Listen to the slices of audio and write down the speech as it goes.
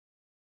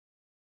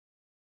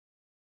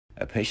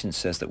A patient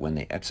says that when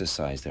they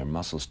exercise, their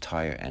muscles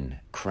tire and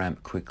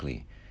cramp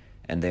quickly,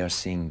 and they are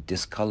seeing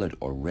discolored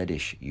or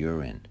reddish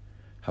urine.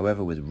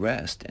 However, with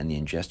rest and the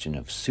ingestion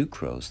of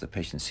sucrose, the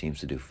patient seems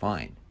to do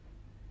fine.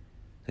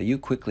 So you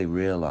quickly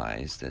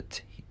realize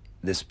that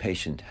this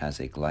patient has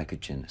a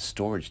glycogen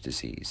storage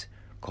disease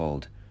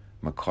called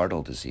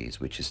McArdle disease,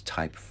 which is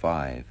type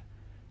 5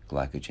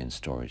 glycogen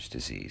storage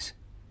disease.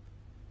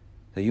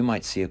 So you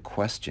might see a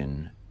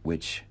question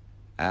which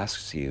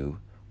asks you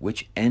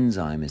which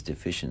enzyme is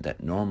deficient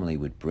that normally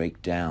would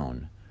break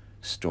down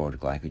stored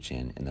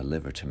glycogen in the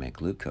liver to make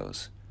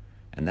glucose.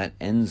 And that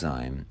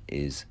enzyme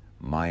is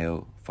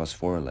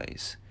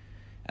myophosphorylase.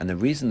 And the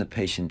reason the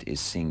patient is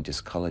seeing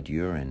discolored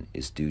urine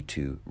is due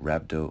to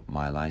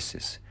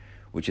rhabdomyolysis,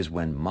 which is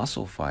when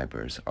muscle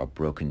fibers are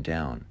broken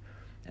down.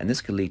 And this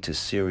can lead to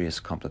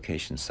serious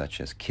complications such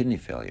as kidney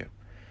failure.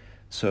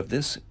 So if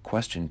this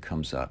question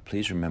comes up,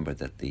 please remember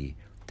that the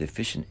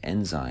deficient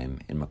enzyme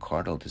in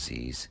McArdle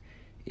disease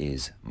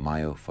is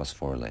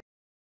myophosphorylase.